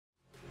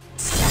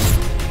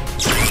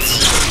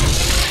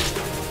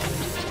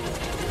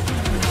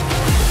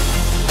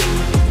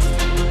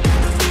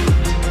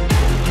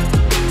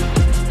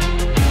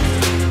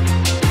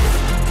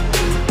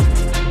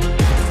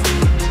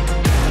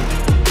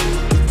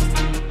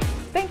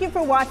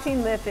for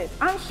watching Lifted.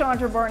 I'm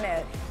Chandra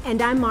Burnett.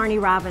 And I'm Marnie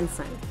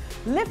Robinson.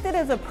 Lifted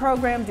is a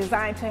program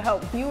designed to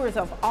help viewers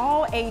of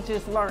all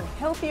ages learn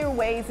healthier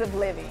ways of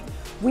living.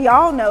 We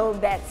all know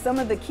that some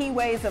of the key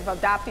ways of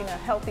adopting a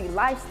healthy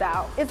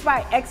lifestyle is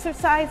by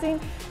exercising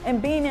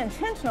and being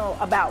intentional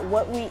about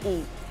what we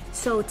eat.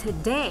 So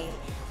today,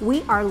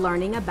 we are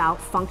learning about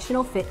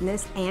functional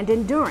fitness and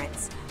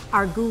endurance.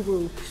 Our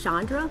guru,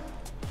 Chandra,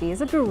 she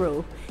is a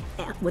guru,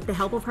 with the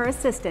help of her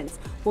assistants,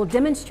 will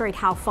demonstrate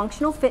how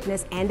functional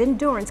fitness and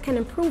endurance can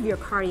improve your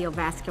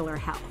cardiovascular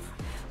health.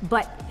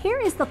 But here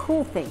is the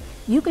cool thing.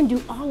 You can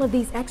do all of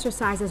these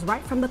exercises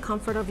right from the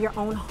comfort of your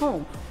own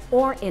home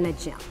or in a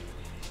gym.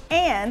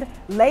 And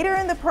later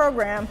in the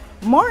program,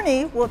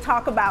 Marnie will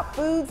talk about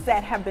foods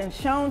that have been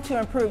shown to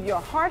improve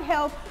your heart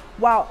health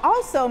while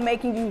also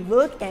making you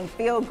look and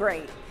feel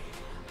great.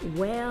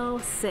 Well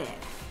said.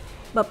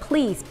 But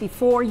please,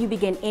 before you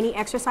begin any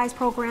exercise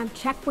program,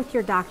 check with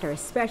your doctor,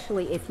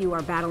 especially if you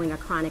are battling a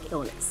chronic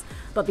illness.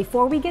 But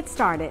before we get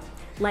started,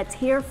 let's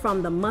hear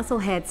from the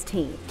Muscleheads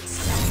team.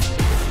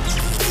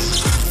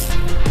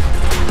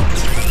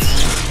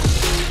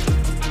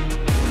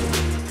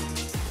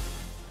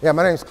 Yeah,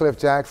 my name is Cliff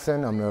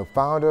Jackson. I'm the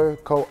founder,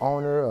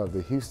 co-owner of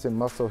the Houston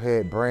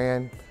Musclehead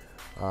brand,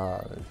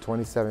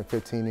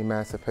 2715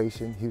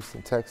 Emancipation,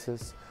 Houston,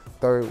 Texas,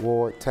 3rd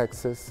Ward,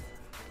 Texas.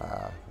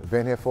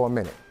 Been here for a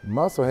minute.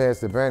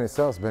 Muscleheads, the brand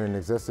itself, has been in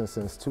existence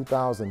since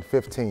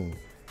 2015.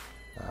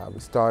 We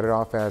started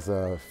off as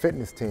a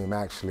fitness team,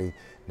 actually,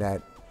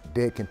 that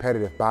did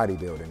competitive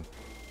bodybuilding.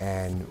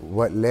 And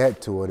what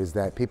led to it is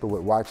that people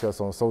would watch us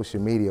on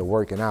social media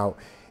working out,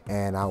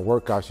 and our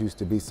workouts used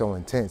to be so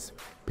intense,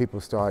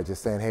 people started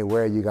just saying, hey,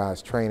 where are you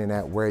guys training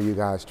at? Where are you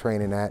guys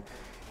training at?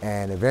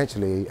 And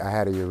eventually, I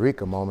had a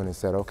eureka moment and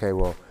said, okay,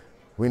 well,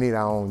 we need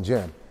our own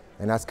gym.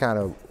 And that's kind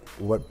of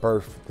what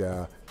birthed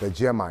the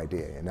gym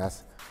idea, and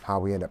that's how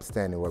we end up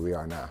standing where we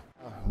are now.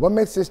 What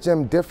makes this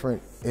gym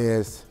different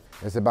is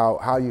it's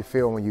about how you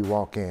feel when you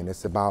walk in.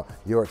 It's about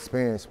your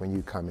experience when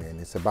you come in.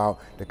 It's about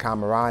the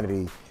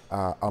camaraderie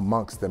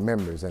amongst the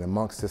members and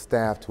amongst the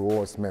staff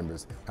towards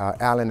members.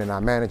 Alan and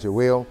our manager,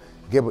 Will,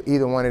 give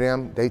either one of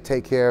them, they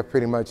take care of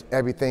pretty much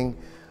everything.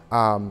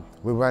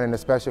 We're running a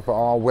special for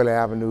all Wheeler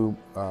Avenue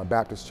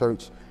Baptist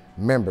Church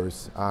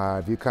members.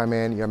 If you come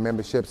in, your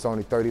membership's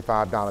only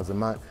 $35 a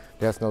month.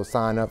 There's no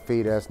sign-up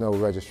fee, there's no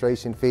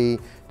registration fee,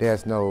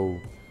 there's no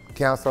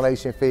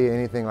cancellation fee,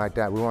 anything like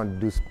that. We want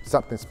to do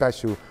something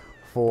special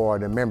for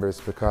the members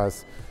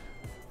because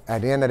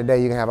at the end of the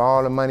day, you can have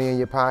all the money in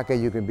your pocket,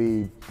 you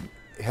can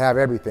have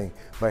everything,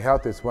 but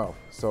health is wealth.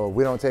 So if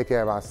we don't take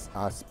care of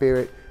our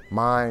spirit,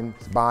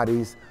 minds,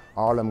 bodies,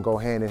 all of them go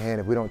hand in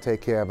hand. If we don't take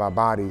care of our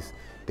bodies,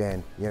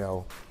 then,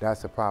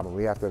 that's a problem.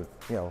 We have to,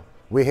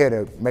 we're here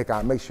to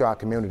make sure our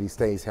community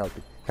stays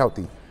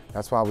healthy.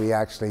 That's why we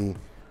actually,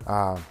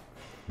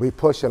 we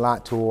push a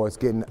lot towards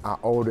getting our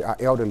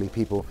elderly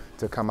people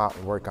to come out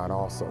and work out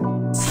also.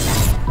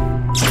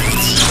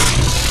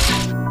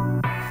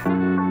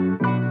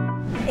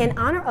 In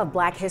honor of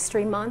Black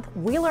History Month,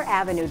 Wheeler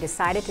Avenue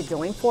decided to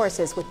join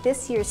forces with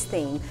this year's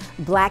theme,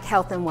 Black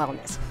Health and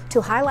Wellness,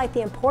 to highlight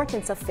the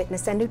importance of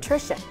fitness and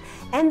nutrition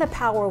and the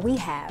power we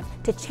have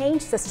to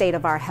change the state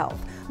of our health,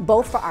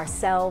 both for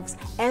ourselves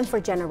and for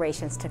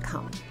generations to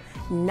come.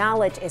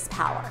 Knowledge is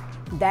power.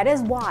 That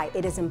is why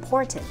it is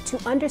important to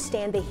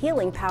understand the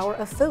healing power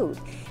of food.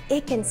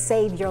 It can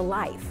save your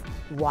life.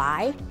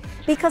 Why?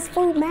 Because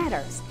food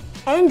matters,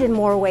 and in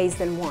more ways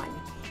than one.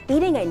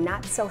 Eating a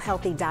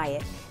not-so-healthy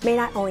diet may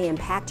not only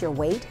impact your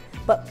weight,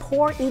 but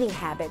poor eating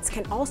habits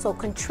can also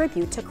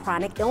contribute to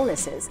chronic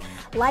illnesses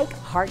like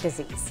heart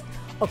disease.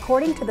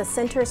 According to the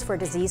Centers for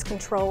Disease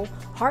Control,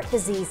 heart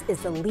disease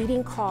is the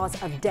leading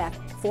cause of death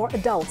for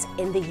adults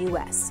in the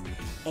U.S.,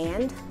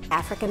 and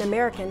African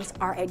Americans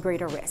are at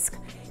greater risk.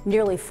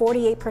 Nearly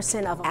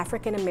 48% of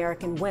African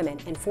American women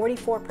and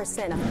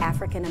 44% of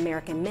African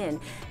American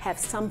men have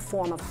some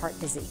form of heart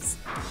disease.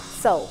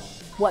 So,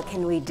 what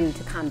can we do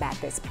to combat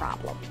this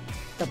problem?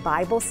 The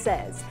Bible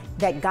says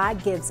that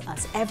God gives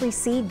us every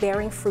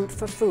seed-bearing fruit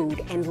for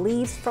food and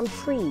leaves from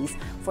trees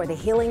for the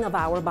healing of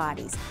our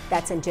bodies.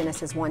 That's in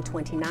Genesis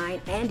 1:29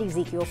 and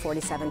Ezekiel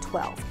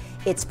 47:12.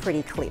 It's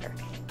pretty clear.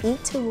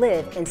 Eat to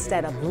live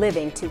instead of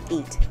living to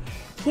eat.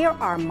 Here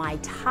are my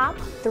top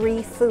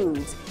 3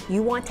 foods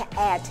you want to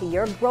add to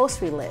your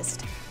grocery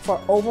list for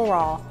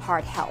overall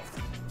heart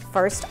health.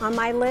 First on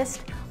my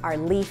list are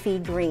leafy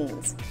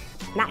greens.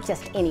 Not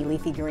just any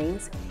leafy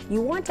greens.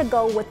 You want to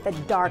go with the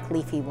dark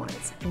leafy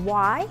ones.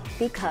 Why?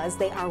 Because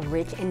they are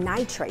rich in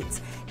nitrates.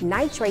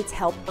 Nitrates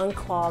help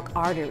unclog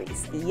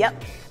arteries.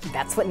 Yep,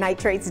 that's what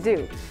nitrates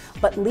do.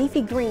 But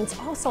leafy greens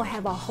also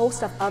have a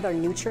host of other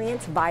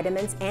nutrients,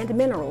 vitamins, and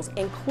minerals,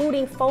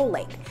 including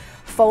folate.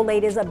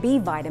 Folate is a B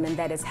vitamin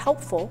that is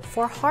helpful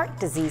for heart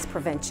disease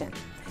prevention.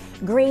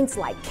 Greens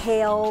like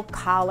kale,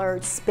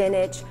 collard,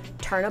 spinach,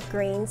 turnip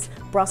greens,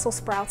 Brussels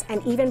sprouts,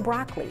 and even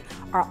broccoli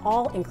are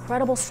all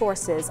incredible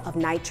sources of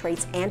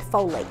nitrates and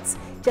folates,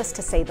 just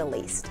to say the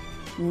least.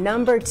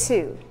 Number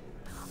 2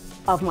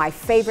 of my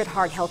favorite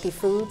heart-healthy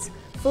foods,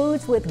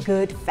 Foods with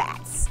good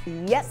fats.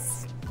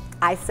 Yes,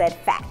 I said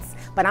fats,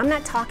 but I'm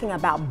not talking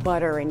about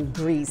butter and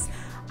grease.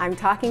 I'm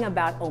talking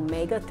about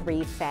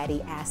omega-3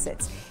 fatty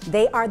acids.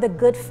 They are the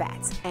good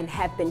fats and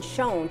have been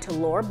shown to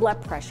lower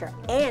blood pressure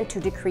and to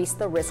decrease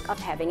the risk of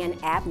having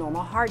an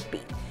abnormal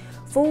heartbeat.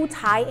 Foods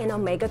high in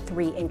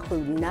omega-3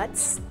 include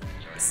nuts,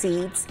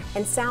 seeds,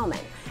 and salmon.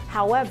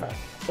 However,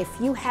 if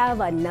you have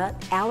a nut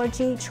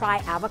allergy, try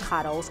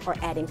avocados or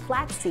adding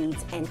flax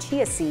seeds and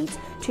chia seeds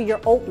to your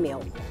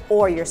oatmeal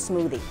or your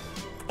smoothie.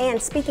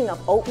 And speaking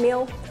of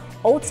oatmeal,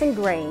 oats and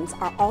grains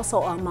are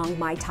also among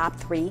my top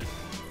 3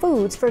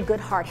 foods for good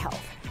heart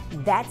health.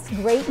 That's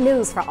great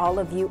news for all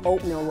of you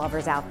oatmeal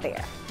lovers out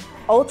there.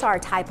 Oats are a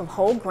type of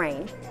whole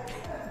grain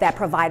that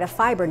provide a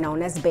fiber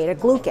known as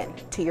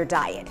beta-glucan to your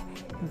diet.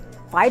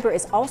 Fiber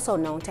is also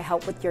known to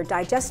help with your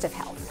digestive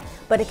health,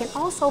 but it can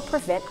also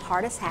prevent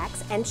heart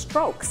attacks and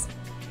strokes.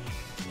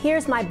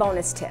 Here's my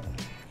bonus tip.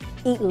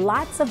 Eat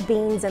lots of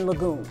beans and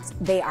legumes.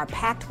 They are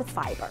packed with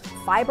fiber.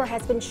 Fiber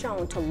has been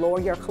shown to lower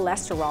your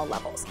cholesterol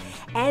levels.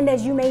 And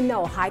as you may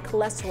know, high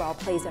cholesterol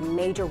plays a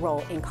major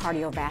role in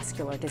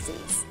cardiovascular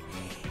disease.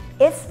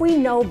 If we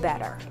know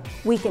better,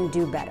 we can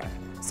do better.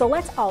 So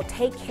let's all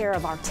take care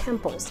of our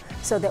temples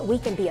so that we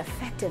can be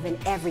effective in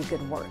every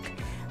good work.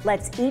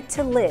 Let's eat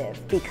to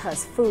live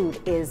because food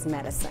is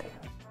medicine.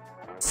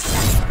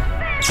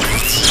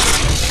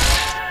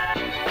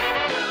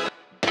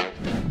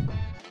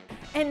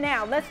 And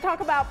now let's talk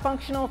about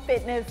functional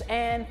fitness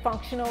and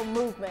functional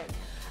movement.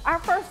 Our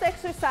first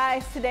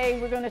exercise today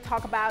we're going to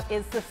talk about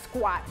is the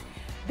squat.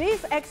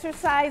 These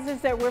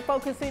exercises that we're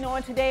focusing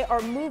on today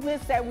are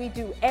movements that we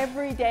do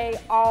every day,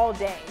 all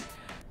day.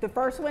 The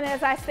first one,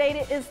 as I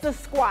stated, is the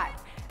squat.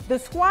 The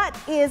squat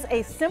is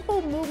a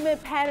simple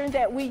movement pattern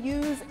that we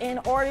use in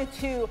order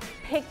to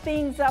pick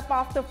things up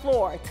off the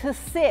floor, to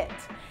sit.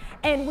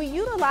 And we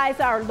utilize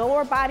our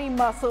lower body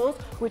muscles,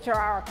 which are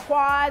our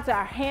quads,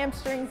 our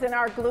hamstrings, and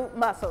our glute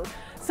muscles.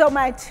 So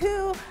my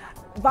 2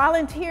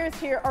 volunteers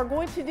here are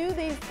going to do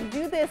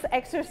this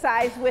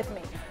exercise with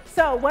me.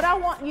 So what I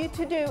want you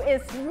to do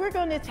is we're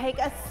going to take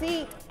a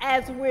seat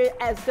as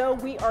though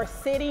we are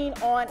sitting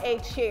on a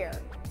chair.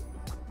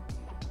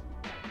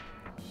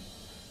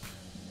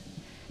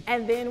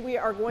 And then we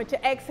are going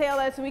to exhale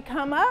as we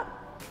come up.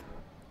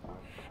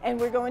 And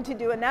we're going to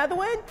do another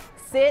one.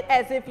 Sit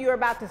as if you're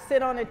about to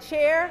sit on a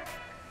chair.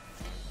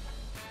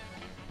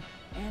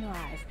 And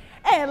rise.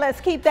 And let's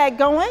keep that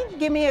going.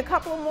 Give me a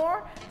couple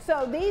more.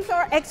 So these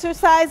are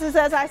exercises,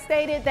 as I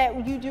stated,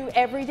 that you do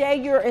every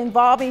day. You're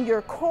involving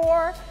your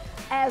core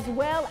as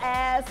well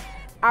as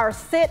our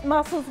sit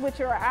muscles, which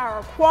are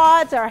our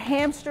quads, our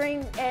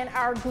hamstrings, and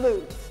our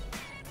glutes.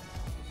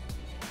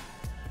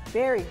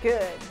 Very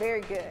good,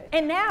 very good.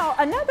 And now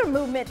another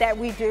movement that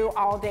we do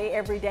all day,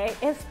 every day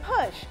is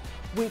push.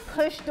 We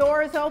push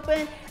doors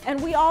open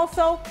and we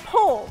also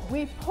pull.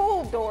 We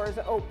pull doors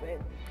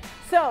open.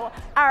 So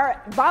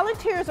our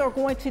volunteers are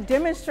going to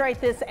demonstrate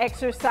this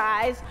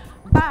exercise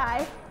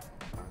by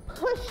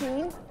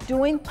pushing,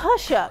 doing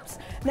push-ups.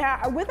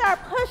 Now with our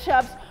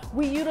push-ups,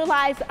 we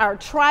utilize our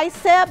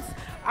triceps,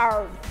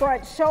 our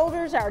front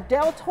shoulders, our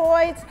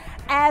deltoids,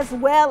 as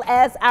well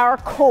as our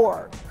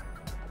core.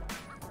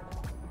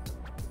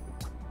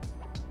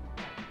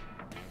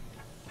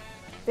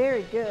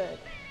 Very good.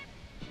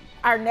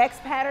 Our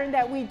next pattern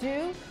that we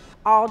do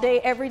all day,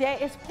 every day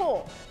is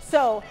pull.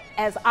 So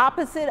as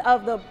opposite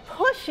of the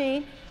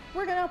pushing,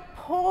 we're gonna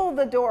pull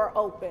the door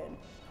open,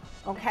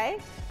 okay?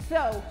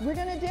 So we're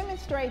gonna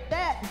demonstrate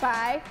that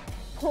by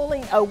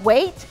pulling a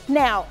weight.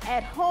 Now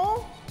at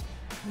home,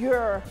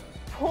 you're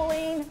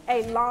pulling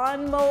a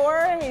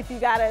lawnmower if you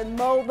gotta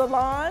mow the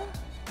lawn,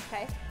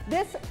 okay?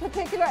 This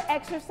particular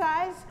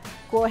exercise,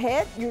 go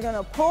ahead, you're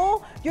gonna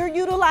pull. You're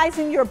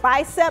utilizing your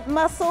bicep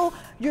muscle,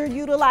 you're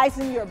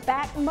utilizing your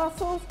back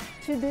muscles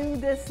to do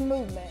this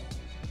movement.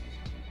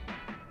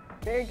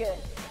 Very good.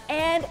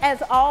 And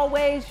as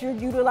always, you're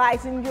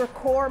utilizing your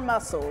core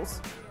muscles.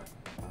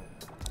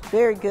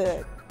 Very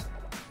good.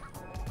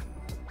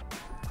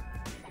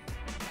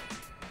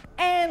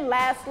 And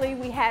lastly,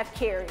 we have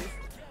carries.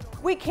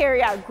 We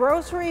carry our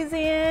groceries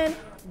in,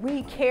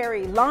 we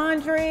carry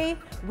laundry,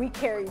 we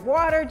carry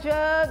water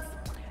jugs.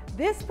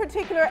 This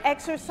particular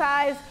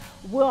exercise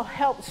will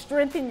help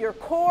strengthen your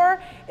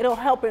core, it'll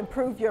help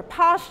improve your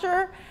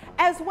posture,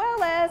 as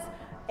well as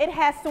it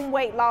has some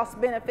weight loss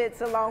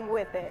benefits along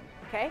with it,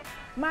 okay?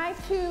 My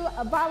 2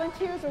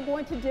 volunteers are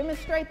going to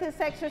demonstrate this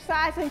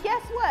exercise, and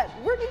guess what?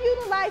 We're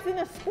utilizing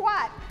a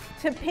squat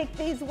to pick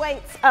these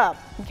weights up,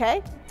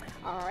 okay?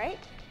 All right,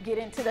 get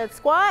into the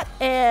squat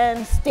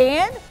and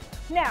stand.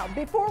 Now,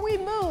 before we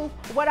move,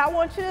 what I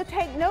want you to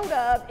take note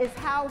of is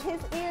how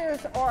his ears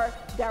are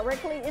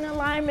directly in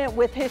alignment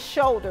with his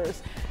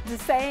shoulders. The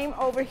same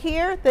over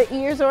here, the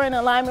ears are in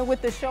alignment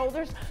with the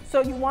shoulders,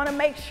 so you want to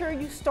make sure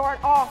you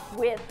start off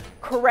with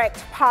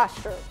correct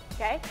posture,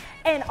 okay?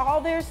 And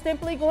all they're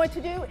simply going to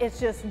do is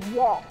just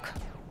walk.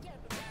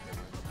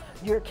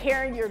 You're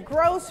carrying your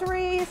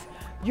groceries,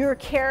 you're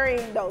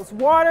carrying those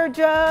water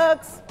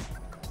jugs.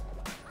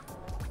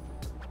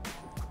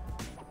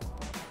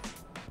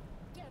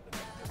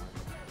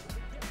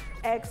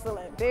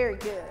 Excellent, very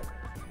good.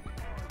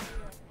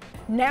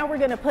 Now we're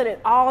gonna put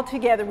it all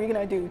together. We're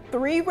gonna do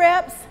 3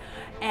 reps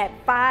at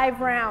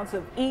 5 rounds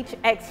of each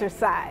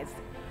exercise.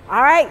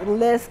 All right,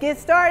 let's get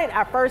started.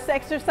 Our first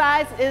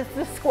exercise is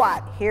the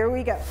squat. Here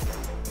we go.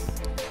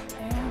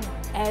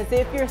 As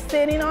if you're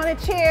sitting on a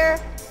chair.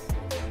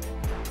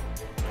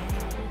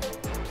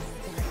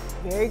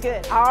 Very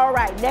good. All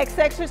right, next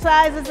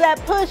exercise is that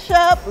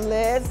push-up.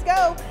 Let's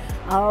go.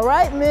 All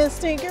right, Miss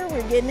Tinker,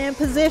 we're getting in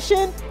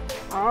position.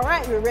 All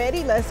right, we're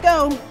ready. Let's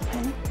go.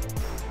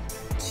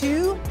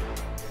 2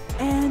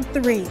 and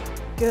 3.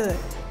 Good.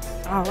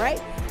 All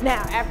right.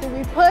 Now, after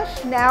we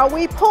push, now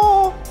we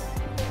pull.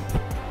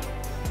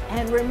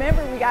 And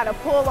remember, we got to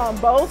pull on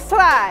both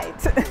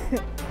sides.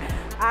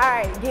 All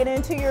right, get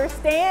into your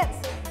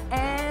stance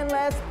and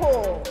let's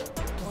pull.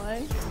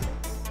 1,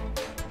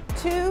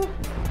 2,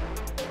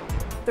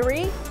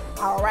 3.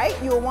 All right,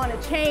 you'll want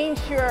to change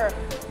your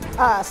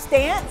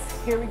stance.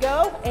 Here we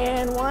go.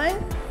 And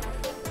 1,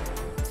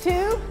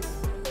 2,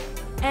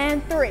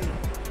 and 3.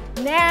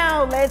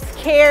 Now let's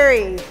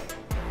carry.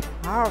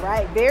 All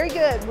right, very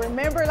good.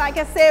 Remember, like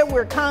I said,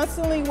 we're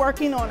constantly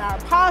working on our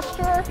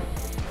posture.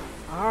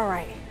 All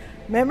right,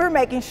 remember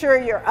making sure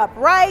you're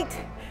upright,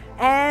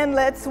 and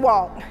let's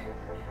walk.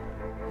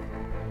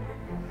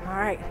 All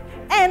right,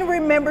 and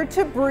remember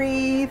to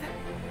breathe.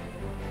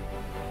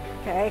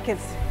 Okay, because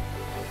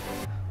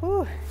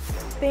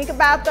think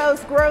about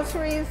those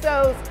groceries,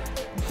 those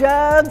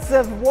jugs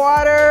of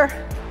water,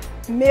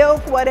 milk,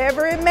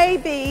 whatever it may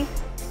be.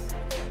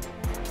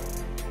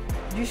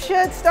 You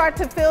should start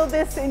to feel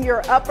this in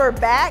your upper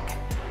back.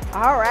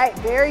 All right,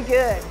 very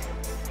good.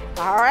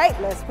 All right,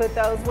 let's put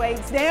those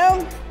weights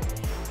down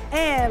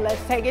and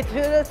let's take it to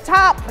the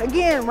top.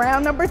 Again,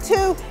 round number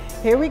 2.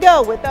 Here we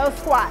go with those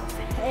squats.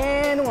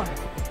 And 1,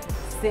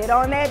 sit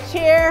on that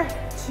chair.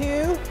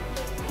 2,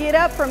 get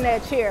up from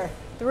that chair.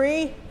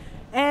 3,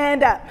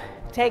 and up.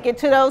 Take it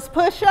to those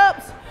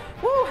push-ups.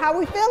 Woo, how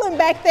we feeling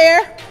back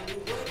there?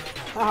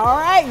 All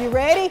right, you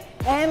ready?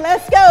 And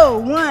let's go.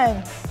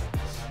 1,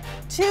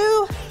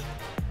 2,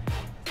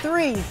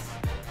 3.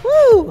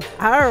 Woo!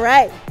 All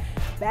right,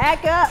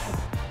 back up.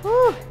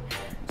 Woo!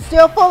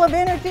 Still full of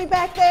energy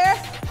back there?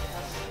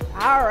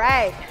 All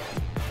right.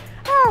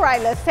 All right,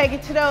 let's take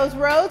it to those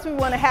rows. We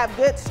want to have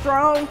good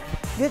strong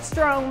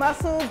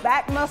muscles,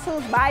 back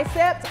muscles,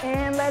 biceps,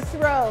 and let's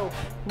row.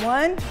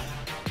 1,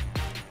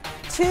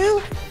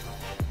 2,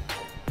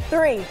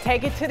 3.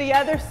 Take it to the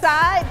other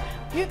side.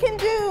 You can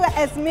do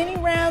as many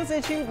rounds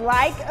as you'd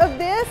like of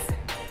this.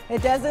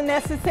 It doesn't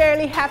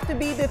necessarily have to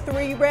be the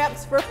 3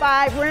 reps for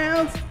 5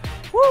 rounds.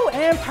 Woo,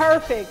 and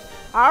perfect.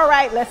 All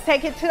right, let's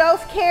take it to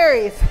those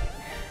carries.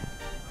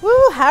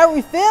 Woo, how are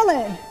we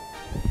feeling?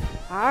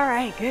 All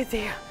right, good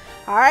deal.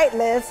 All right,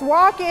 let's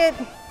walk it.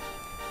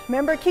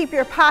 Remember, keep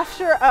your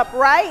posture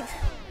upright.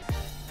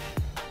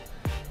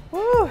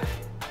 Woo. All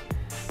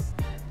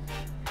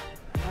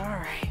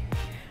right.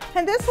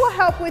 And this will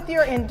help with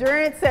your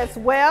endurance as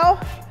well.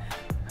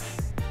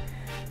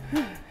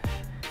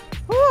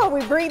 Ooh, are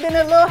we breathing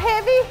a little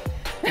heavy?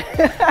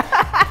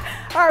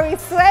 Are we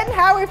sweating?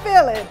 How are we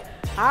feeling?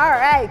 All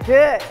right,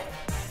 good.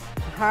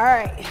 All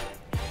right.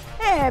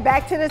 And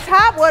back to the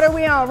top. What are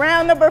we on?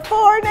 Round number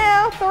 4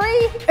 now? 3?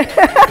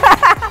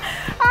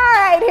 All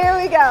right, here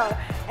we go.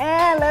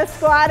 And let's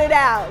squat it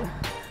out.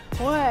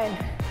 1,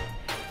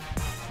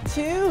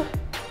 2,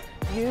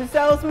 use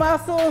those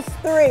muscles.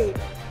 3.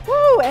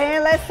 Woo,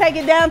 and let's take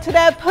it down to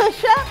that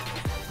push-up.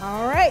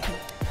 All right.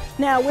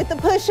 Now with the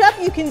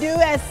push-up, you can do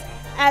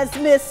as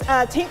Miss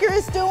Tinker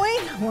is doing.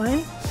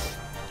 1,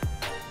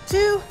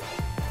 2,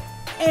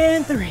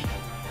 and 3.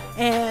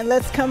 And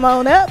let's come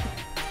on up.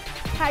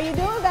 How you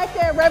doing back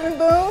there, Reverend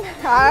Boone? All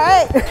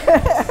right.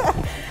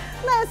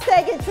 Let's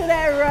take it to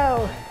that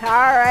row.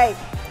 All right.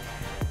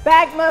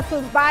 Back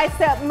muscles,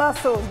 bicep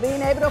muscles,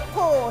 being able to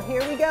pull.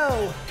 Here we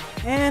go.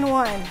 And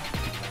 1,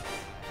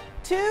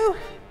 2,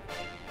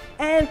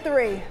 and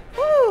 3.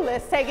 Woo,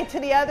 let's take it to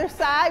the other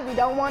side. We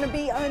don't want to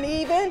be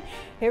uneven.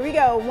 Here we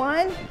go.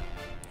 1,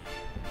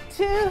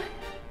 2,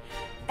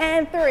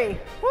 and 3.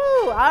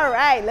 Woo, all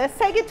right. Let's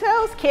take it to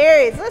those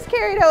carries. Let's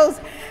carry those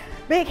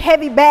big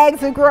heavy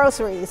bags of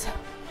groceries.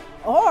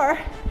 Or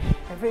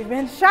if we've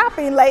been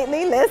shopping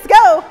lately, let's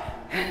go.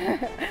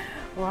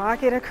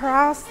 Walk it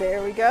across.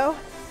 There we go.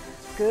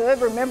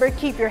 Good. Remember,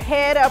 keep your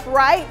head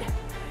upright.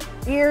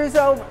 Ears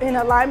over in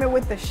alignment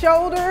with the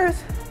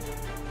shoulders.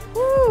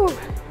 Woo.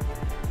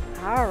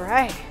 All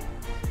right.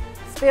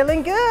 It's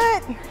feeling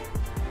good.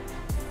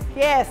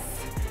 Yes.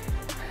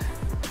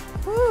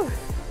 Woo.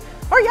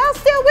 Are y'all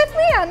still with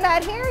me? I'm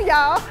not hearing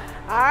y'all.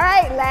 All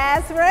right,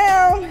 last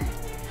round.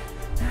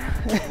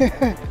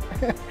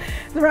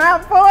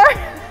 Round 4. All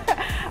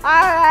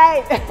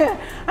right.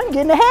 I'm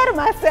getting ahead of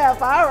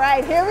myself. All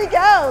right, here we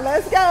go.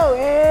 Let's go.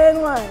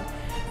 And 1.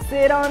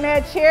 Sit on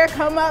that chair,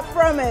 come up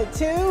from it.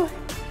 2,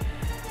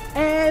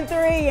 and 3,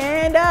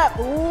 and up.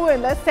 Ooh,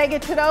 and let's take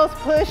it to those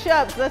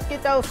push-ups. Let's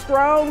get those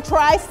strong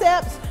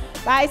triceps,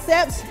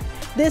 biceps.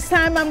 This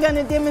time I'm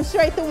gonna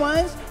demonstrate the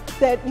ones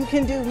that you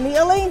can do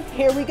kneeling.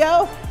 Here we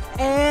go.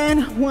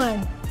 And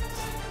 1,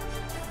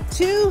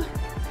 2,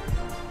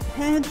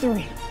 and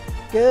 3.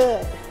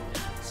 Good.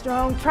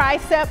 Strong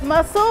tricep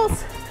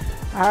muscles.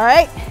 All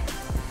right,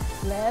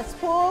 let's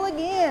pull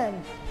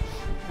again.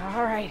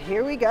 All right,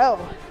 here we go.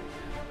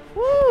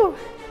 Woo. All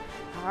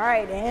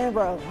right, and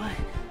row. 1,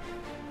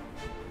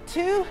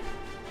 2,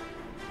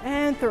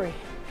 and 3.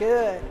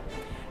 Good.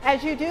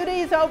 As you do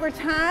these over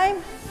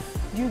time,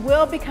 you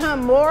will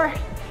become more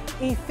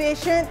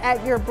efficient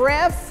at your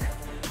breaths.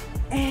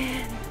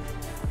 And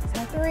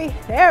 3.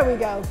 There we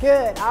go.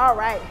 Good. All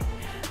right.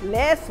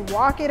 Let's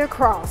walk it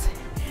across.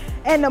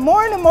 And the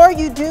more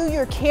you do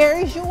your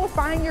carries, you will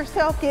find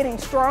yourself getting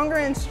stronger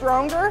and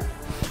stronger.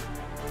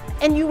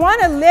 And you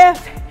want to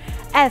lift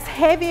as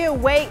heavy a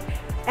weight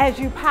as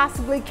you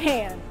possibly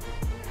can.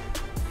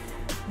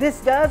 This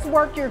does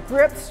work your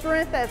grip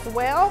strength as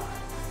well.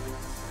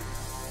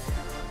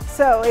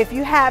 So if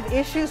you have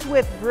issues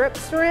with grip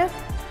strength,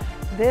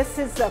 this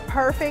is the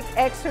perfect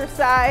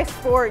exercise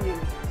for you.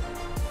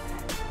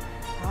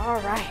 All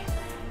right,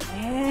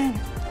 and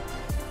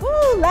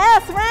woo,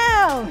 last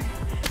round.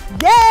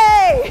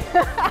 Yay!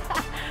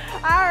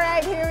 All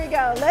right, here we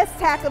go. Let's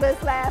tackle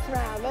this last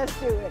round. Let's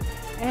do it.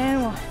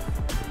 And 1,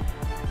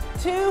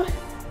 2,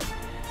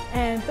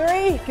 and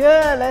 3.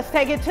 Good. Let's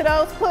take it to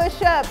those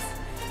push-ups.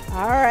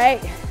 All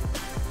right.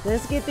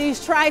 Let's get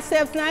these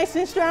triceps nice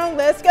and strong.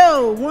 Let's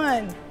go.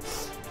 1,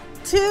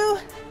 2,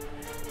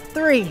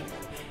 3.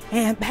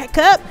 And back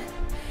up.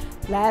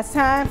 Last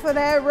time for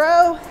that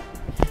row.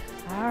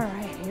 All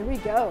right, here we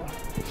go.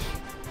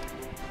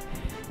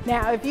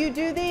 Now, if you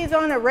do these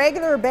on a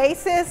regular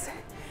basis,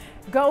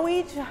 go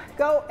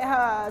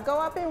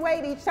up in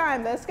weight each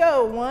time. Let's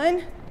go.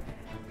 1,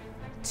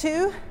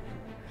 2,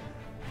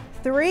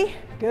 3.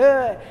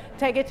 Good.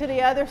 Take it to the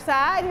other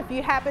side if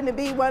you happen to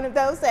be one of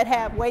those that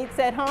have weights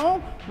at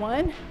home.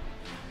 1,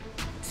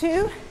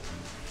 2,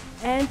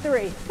 and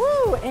 3.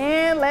 Woo.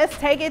 And let's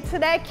take it to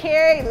that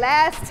carry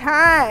last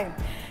time.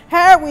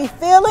 How are we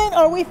feeling?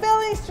 Are we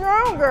feeling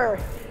stronger?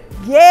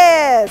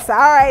 Yes. All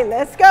right,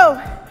 let's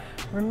go.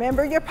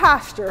 Remember your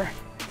posture.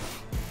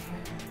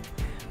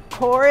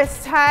 Core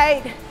is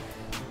tight,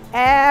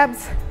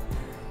 abs,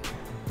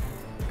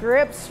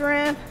 grip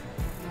strength.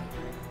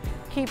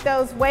 Keep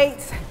those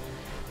weights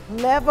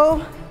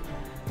level.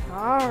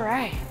 All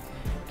right,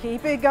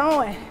 keep it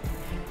going.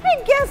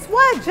 And guess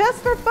what?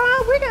 Just for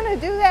fun, we're gonna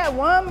do that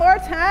one more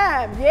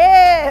time.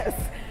 Yes,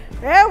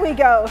 there we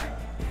go.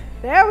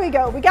 There we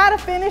go. We gotta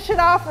finish it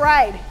off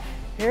right.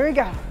 Here we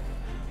go.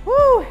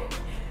 Woo,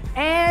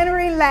 and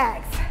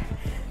relax.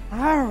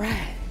 All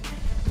right.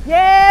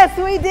 Yes,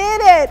 we did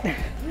it.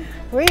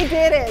 We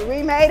did it.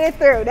 We made it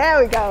through.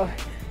 There we go.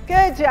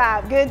 Good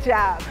job. Good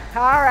job.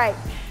 All right.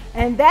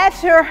 And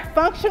that's your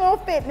functional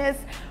fitness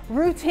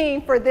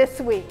routine for this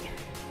week.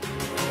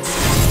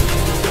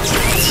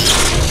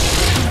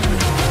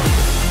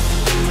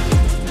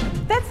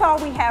 That's all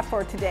we have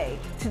for today.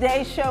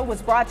 Today's show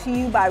was brought to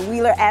you by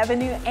Wheeler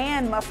Avenue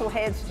and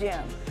Muscleheads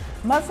Gym.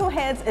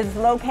 Muscleheads is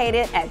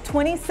located at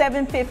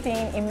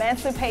 2715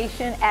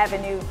 Emancipation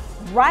Avenue,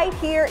 right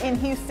here in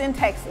Houston,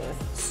 Texas.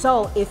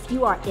 So if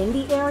you are in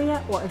the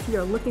area or if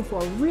you're looking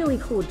for a really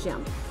cool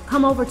gym,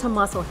 come over to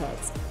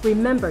Muscleheads.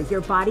 Remember,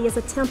 your body is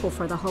a temple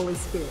for the Holy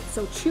Spirit.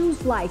 So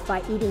choose life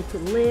by eating to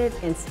live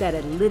instead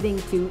of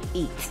living to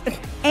eat.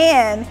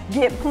 And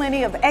get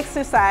plenty of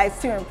exercise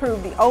to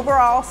improve the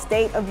overall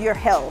state of your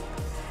health.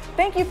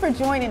 Thank you for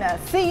joining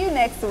us. See you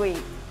next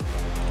week.